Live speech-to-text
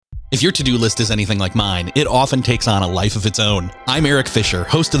If your to-do list is anything like mine, it often takes on a life of its own. I'm Eric Fisher,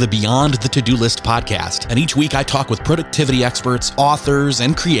 host of the Beyond the To-Do List podcast, and each week I talk with productivity experts, authors,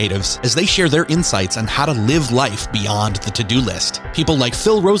 and creatives as they share their insights on how to live life beyond the to-do list. People like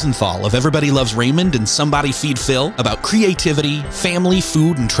Phil Rosenthal of Everybody Loves Raymond and Somebody Feed Phil about creativity, family,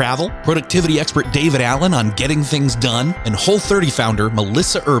 food, and travel, productivity expert David Allen on getting things done, and Whole30 founder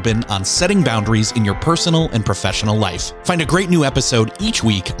Melissa Urban on setting boundaries in your personal and professional life. Find a great new episode each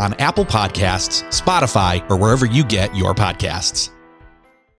week on Apple Podcasts, Spotify, or wherever you get your podcasts.